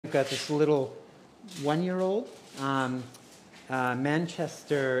we've got this little 1-year-old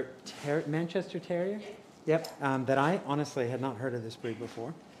Manchester Terrier. Yep, that I honestly had not heard of this breed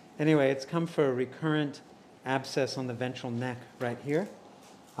before. Anyway, it's come for a recurrent abscess on the ventral neck right here.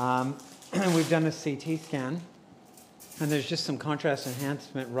 We've done a CT scan, and there's just some contrast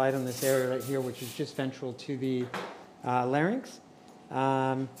enhancement right on this area right here, which is just ventral to the larynx.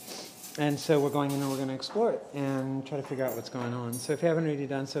 And so we're going in and we're going to explore it and try to figure out what's going on. So if you haven't already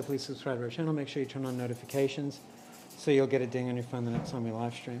done so, please subscribe to our channel. Make sure you turn on notifications so you'll get a ding on your phone the next time we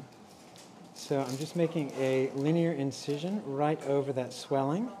live stream. So I'm just making a linear incision right over that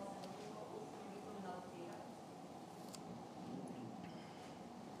swelling.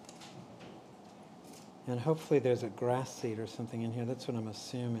 And hopefully there's a grass seed or something in here. That's what I'm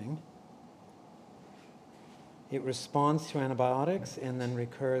assuming. It responds to antibiotics and then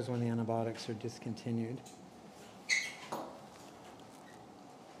recurs when the antibiotics are discontinued.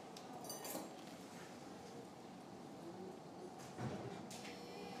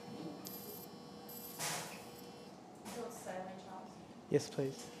 Yes,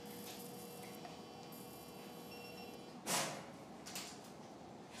 please.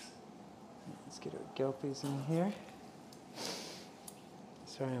 Let's get our gilpies in here.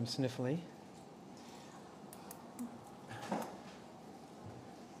 Sorry, I'm sniffly.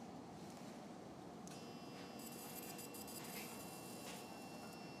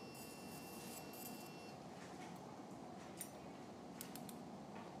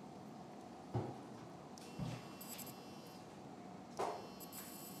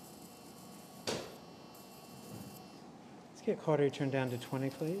 Let's get cautery turned down to 20,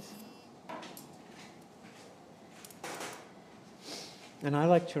 please. And I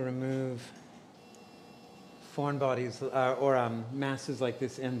like to remove foreign bodies or masses like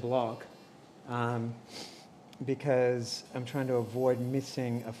this en bloc because I'm trying to avoid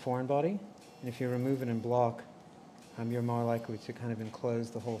missing a foreign body. And if you remove it en bloc, you're more likely to kind of enclose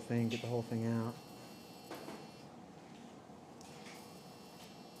the whole thing, get the whole thing out.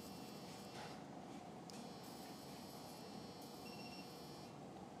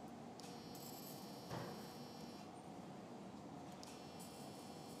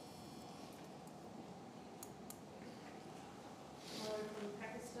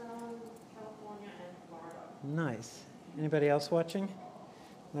 Nice. Anybody else watching?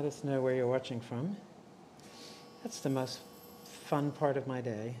 Let us know where you're watching from. That's the most fun part of my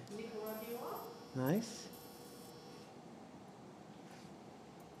day. Nice.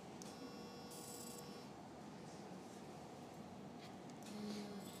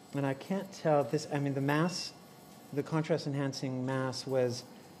 And I can't tell this, I mean the mass, the contrast enhancing mass was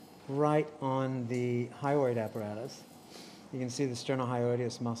right on the hyoid apparatus. You can see the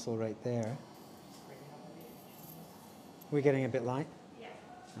sternohyoideus muscle right there. We're getting a bit light? Yeah.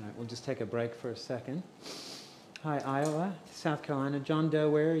 All right, we'll just take a break for a second. Hi, Iowa, South Carolina. John Doe,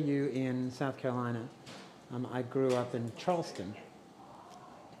 where are you in South Carolina? I grew up in Charleston.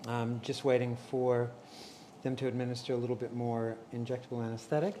 I'm just waiting for them to administer a little bit more injectable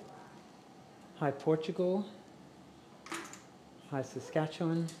anesthetic. Hi, Portugal. Hi,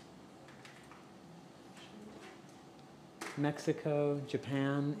 Saskatchewan. Mexico,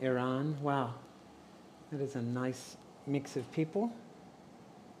 Japan, Iran. Wow, that is a nice mix of people.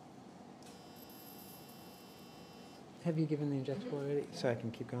 Have you given the injectable already? So I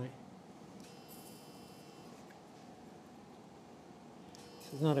can keep going.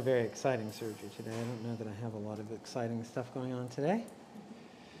 This is not a very exciting surgery today. I don't know that I have a lot of exciting stuff going on today.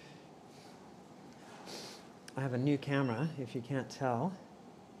 I have a new camera, if you can't tell,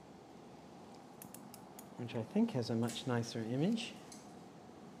 which I think has a much nicer image.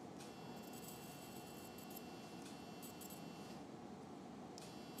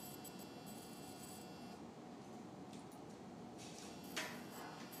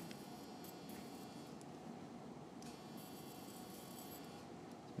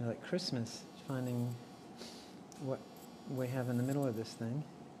 Like Christmas, finding what we have in the middle of this thing.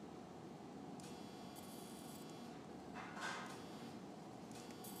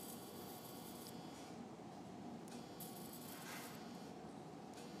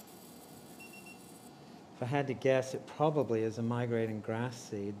 If I had to guess, it probably is a migrating grass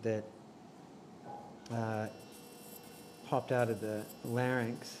seed that popped out of the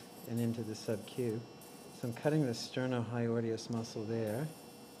larynx and into the sub-Q. So I'm cutting the sternohyoideus muscle there.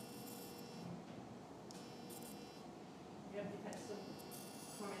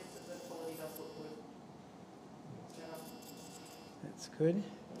 That's good.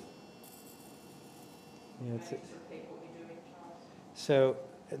 Yeah, so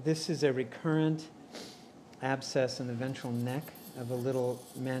this is a recurrent abscess in the ventral neck of a little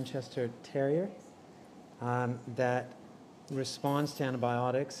Manchester Terrier that responds to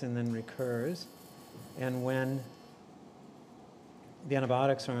antibiotics and then recurs. And when the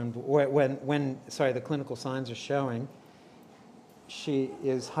antibiotics are the clinical signs are showing, she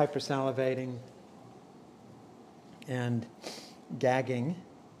is hypersalivating and gagging.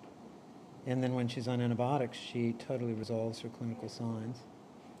 And then when she's on antibiotics, she totally resolves her clinical signs.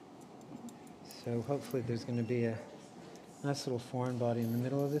 So hopefully there's going to be a nice little foreign body in the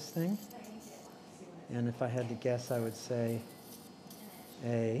middle of this thing. And if I had to guess, I would say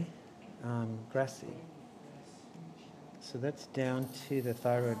a grass seed. So that's down to the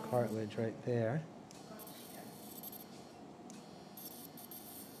thyroid cartilage right there.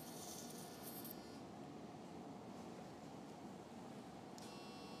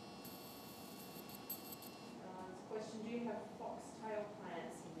 Question, do you have foxtail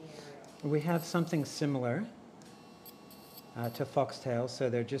plants in the area? We have something similar to foxtails, so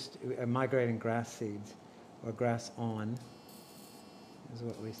they're just migrating grass seeds, or grass on, is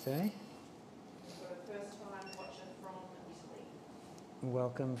what we say. We've got a first-time watcher from Italy.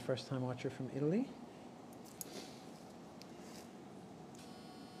 Welcome, first-time watcher from Italy.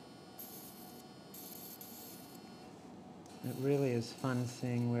 It really is fun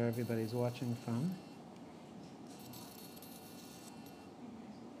seeing where everybody's watching from.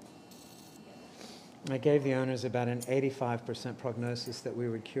 I gave the owners about an 85% prognosis that we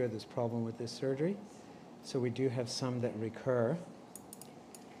would cure this problem with this surgery. So we do have some that recur.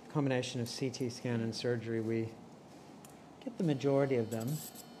 Combination of CT scan and surgery, we get the majority of them. Someone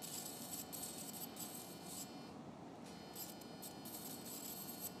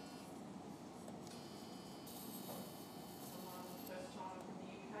first time from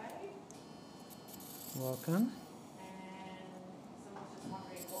the UK. Welcome. And someone's just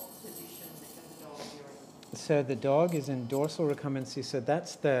wondering what position is the dog you're in. So the dog is in dorsal recumbency, so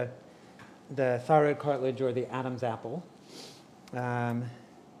that's the thyroid cartilage or the Adam's apple. So I'm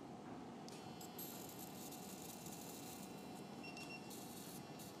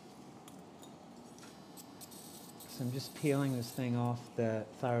just peeling this thing off the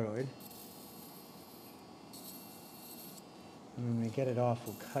thyroid. And when we get it off,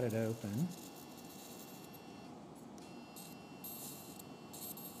 we'll cut it open.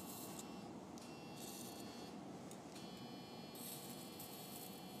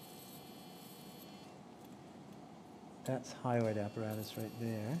 That's hyoid apparatus right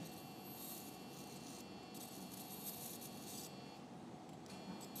there.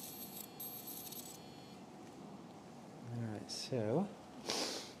 All right, so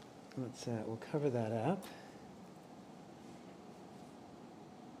we'll cover that up.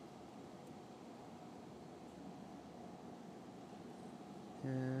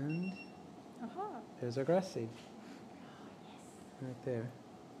 And there's our grass seed. Right there.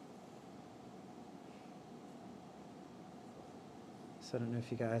 So I don't know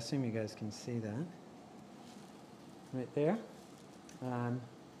if you guys, I assume you guys can see that. Right there.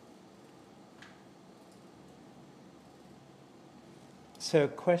 So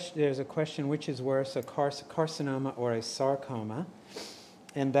there's a question, which is worse, a carcinoma or a sarcoma?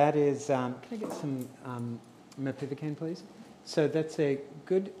 And that is, can I get some mepivacaine, please? So that's a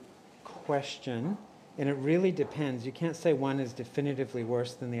good question, and it really depends. You can't say one is definitively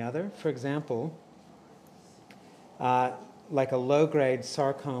worse than the other. For example, like a low-grade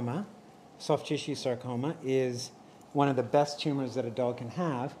sarcoma, soft tissue sarcoma, is one of the best tumors that a dog can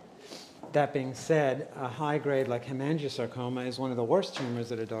have. That being said, a high-grade like hemangiosarcoma is one of the worst tumors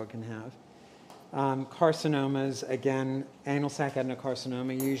that a dog can have. Carcinomas, again, anal sac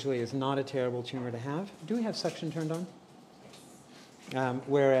adenocarcinoma usually is not a terrible tumor to have. Do we have suction turned on?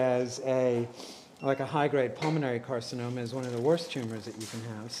 Whereas like a high-grade pulmonary carcinoma is one of the worst tumors that you can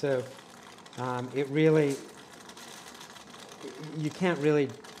have. So it really, you can't really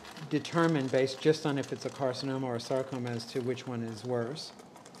determine based just on if it's a carcinoma or a sarcoma as to which one is worse.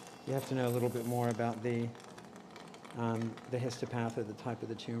 You have to know a little bit more about the histopath or the type of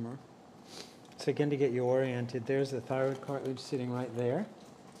the tumor. So again, to get you oriented, there's the thyroid cartilage sitting right there,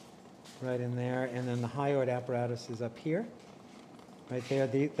 right in there, and then the hyoid apparatus is up here, right there.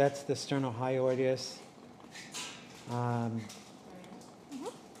 That's the sternohyoideus,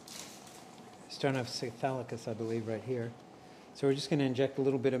 sternophthalmicus, I believe, right here. So we're just going to inject a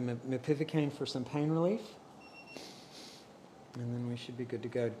little bit of mepivacaine for some pain relief. And then we should be good to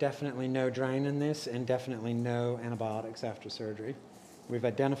go. Definitely no drain in this, and definitely no antibiotics after surgery. We've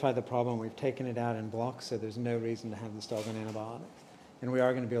identified the problem, we've taken it out in blocks, so there's no reason to have this dog on antibiotics. And we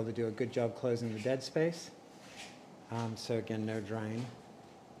are going to be able to do a good job closing the dead space. So again, no drain.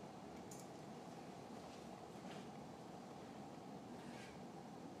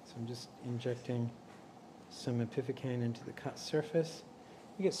 So I'm just injecting some epivocaine into the cut surface.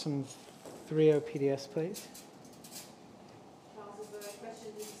 You get some 3O PDS, please. Charles, the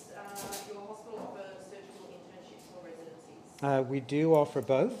question is, your hospital offer surgical internships or residencies? We do offer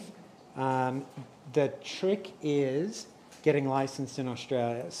both. The trick is getting licensed in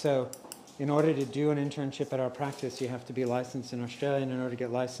Australia. So in order to do an internship at our practice, you have to be licensed in Australia. And in order to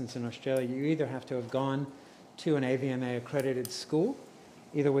get licensed in Australia, you either have to have gone to an AVMA accredited school,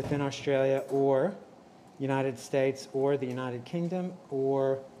 either within Australia or United States or the United Kingdom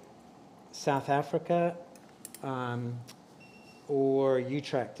or South Africa or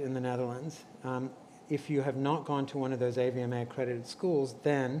Utrecht in the Netherlands. If you have not gone to one of those AVMA accredited schools,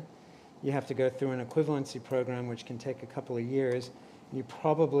 then you have to go through an equivalency program which can take a couple of years. You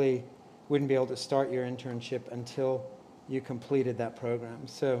probably wouldn't be able to start your internship until you completed that program.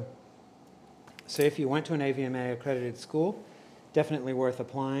 So if you went to an AVMA accredited school, definitely worth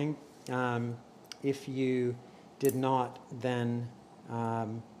applying. If you did not, then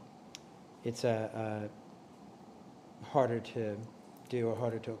it's a harder to do or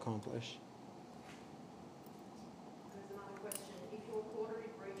harder to accomplish. There's another question. If your cautery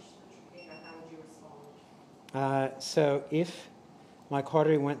breached the trachea, how would you respond? So if my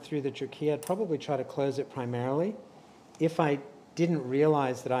cautery went through the trachea, I'd probably try to close it primarily. If I didn't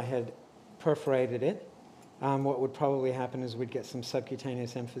realize that I had perforated it, what would probably happen is we'd get some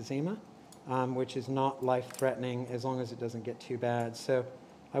subcutaneous emphysema, which is not life-threatening as long as it doesn't get too bad. So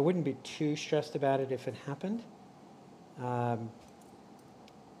I wouldn't be too stressed about it if it happened.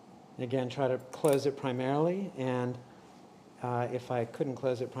 Again, try to close it primarily, and if I couldn't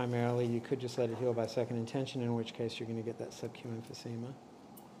close it primarily, you could just let it heal by second intention, in which case you're going to get that subcu emphysema.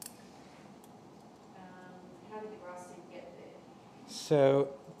 How did the grass seed get there? So,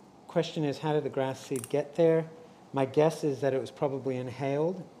 question is, how did the grass seed get there? My guess is that it was probably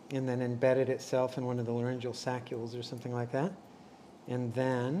inhaled and then embedded itself in one of the laryngeal saccules or something like that, and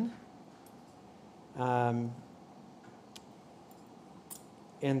then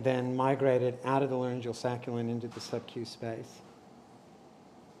migrated out of the laryngeal saccule and into the subcu space.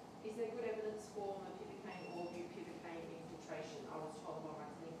 Is there good evidence for mepivocaine or bupivacaine infiltration? I was told by my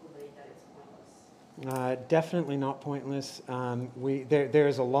clinical lead that it's pointless. Definitely not pointless. There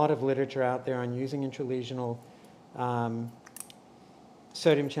is a lot of literature out there on using intralesional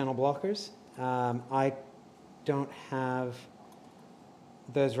sodium channel blockers. I don't have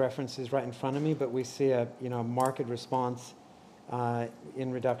those references right in front of me, but we see a marked response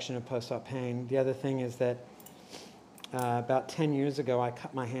in reduction of post-op pain. The other thing is that about 10 years ago, I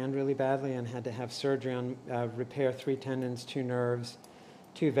cut my hand really badly and had to have surgery on repair 3 tendons, 2 nerves,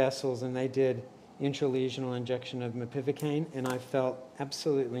 2 vessels, and they did intralesional injection of mepivocaine, and I felt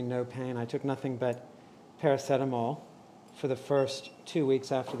absolutely no pain. I took nothing but paracetamol for the first 2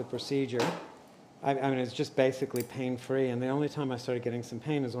 weeks after the procedure. I mean, it's just basically pain-free, and the only time I started getting some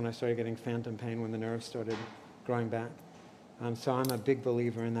pain is when I started getting phantom pain when the nerves started growing back. So I'm a big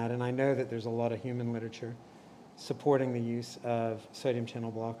believer in that, and I know that there's a lot of human literature supporting the use of sodium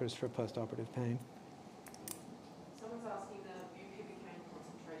channel blockers for postoperative pain. Someone's asking the bupivacaine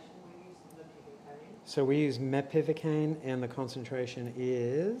concentration. We use mepivocaine. So we use mepivocaine, and the concentration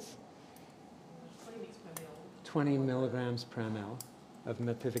is 20 mg per ml. 20 milligrams per ml of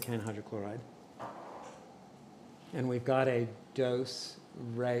mepivocaine hydrochloride. And we've got a dose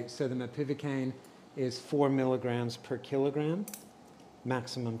rate. So the mepivocaine is 4 milligrams per kilogram,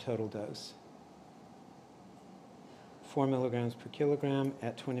 maximum total dose. 4 milligrams per kilogram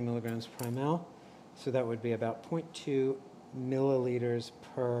at 20 milligrams per ml. So that would be about 0.2 milliliters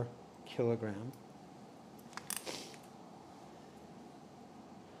per kilogram.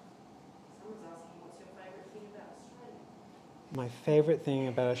 Someone's asking, what's your favourite thing about Australia? My favorite thing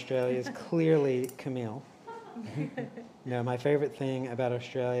about Australia is clearly Camille. No, my favorite thing about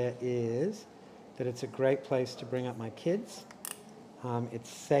Australia is that it's a great place to bring up my kids. It's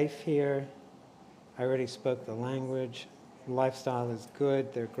safe here. I already spoke the language. Lifestyle is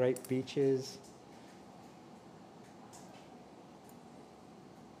good. They're great beaches.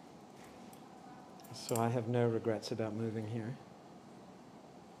 So I have no regrets about moving here.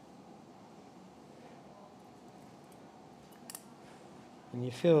 And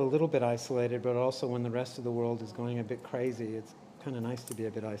you feel a little bit isolated, but also when the rest of the world is going a bit crazy, it's kind of nice to be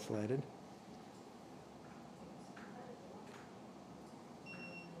a bit isolated.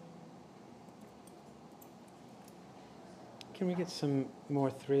 Can we get some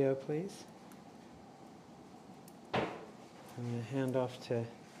more 3O, please? I'm going to hand off to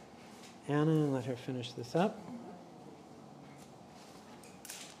Anna and let her finish this up.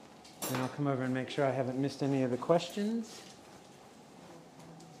 And I'll come over and make sure I haven't missed any of the questions.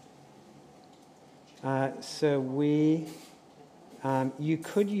 You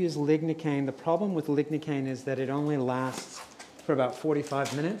could use lignocaine. The problem with lignocaine is that it only lasts for about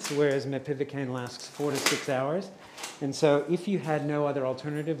 45 minutes, whereas mepivacaine lasts 4 to 6 hours. And so if you had no other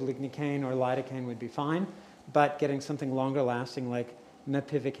alternative, lignocaine or lidocaine would be fine, but getting something longer lasting like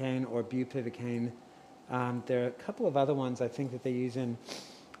mepivacaine or bupivacaine, there are a couple of other ones I think that they use in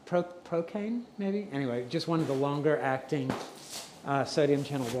procaine, maybe? Anyway, just one of the longer acting sodium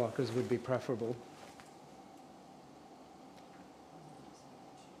channel blockers would be preferable.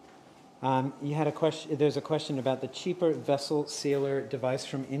 You had a question. There's a question about the cheaper vessel sealer device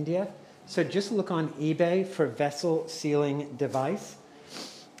from India. So just look on eBay for vessel sealing device,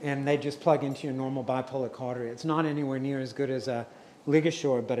 and they just plug into your normal bipolar cautery. It's not anywhere near as good as a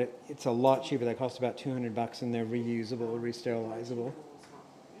LigaSure, but it's a lot cheaper. They cost about $200, and they're reusable, re-sterilizable.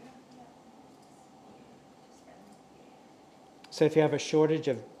 So if you have a shortage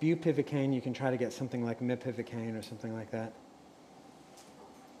of bupivacaine, you can try to get something like mepivacaine or something like that.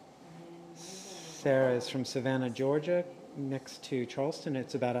 Sarah is from Savannah, Georgia, next to Charleston.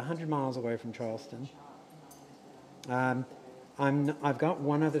 It's about 100 miles away from Charleston. I've got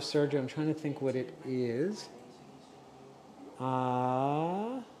one other surgery. I'm trying to think what it is.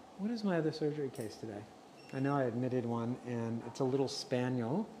 What is my other surgery case today? I know I admitted one, and it's a little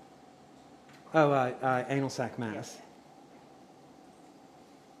spaniel. Oh, anal sac mass.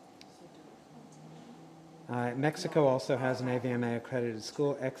 Mexico also has an AVMA accredited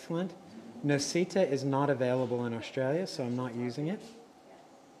school. Excellent. Nosita is not available in Australia, so I'm not using it.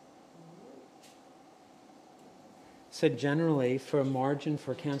 So generally, for a margin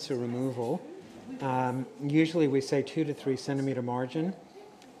for cancer removal, usually we say 2 to 3 centimeter margin.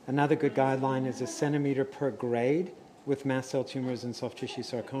 Another good guideline is a centimeter per grade with mast cell tumors and soft tissue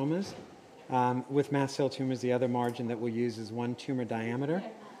sarcomas. With mast cell tumors, the other margin that we'll use is 1 tumor diameter.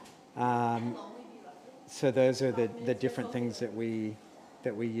 So those are the different things that we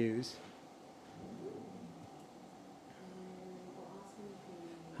use.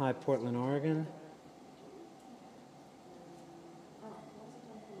 Hi, Portland, Oregon.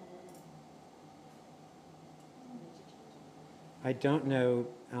 I don't know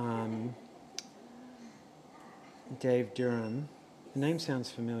Dave Durham. The name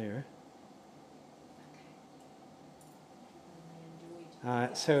sounds familiar.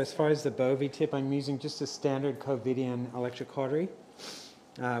 So as far as the Bovie tip, I'm using just a standard Covidian electric cautery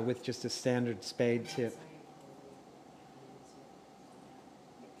with just a standard spade tip.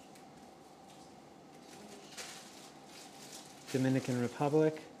 Dominican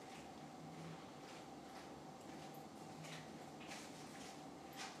Republic.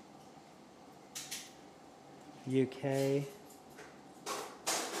 UK.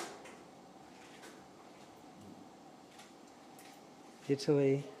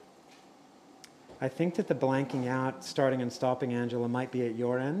 Italy. I think that the blanking out, starting and stopping, Angela, might be at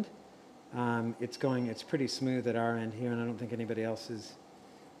your end. It's pretty smooth at our end here, and I don't think anybody else is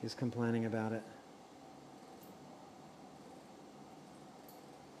complaining about it.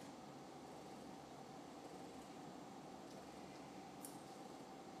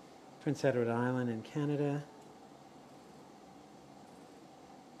 Prince Edward Island in Canada.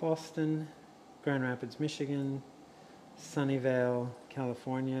 Boston, Grand Rapids, Michigan, Sunnyvale,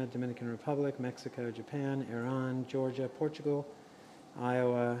 California, Dominican Republic, Mexico, Japan, Iran, Georgia, Portugal,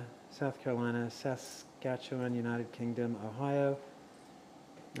 Iowa, South Carolina, Saskatchewan, United Kingdom, Ohio.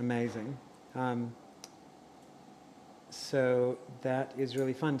 Amazing. So that is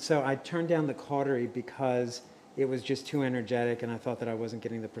really fun. So I turned down the cautery because it was just too energetic, and I thought that I wasn't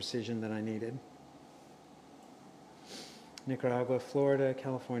getting the precision that I needed. Nicaragua, Florida,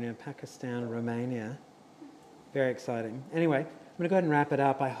 California, Pakistan, Romania. Very exciting. Anyway, I'm going to go ahead and wrap it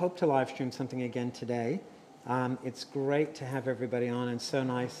up. I hope to live stream something again today. It's great to have everybody on, and so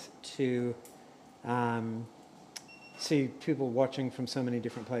nice to see people watching from so many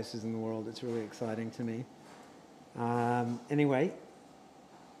different places in the world. It's really exciting to me. Anyway,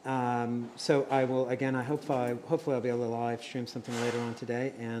 so I will, again, hopefully I'll be able to live stream something later on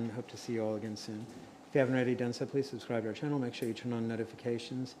today, and hope to see you all again soon. If you haven't already done so, please subscribe to our channel. Make sure you turn on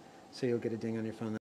notifications so you'll get a ding on your phone.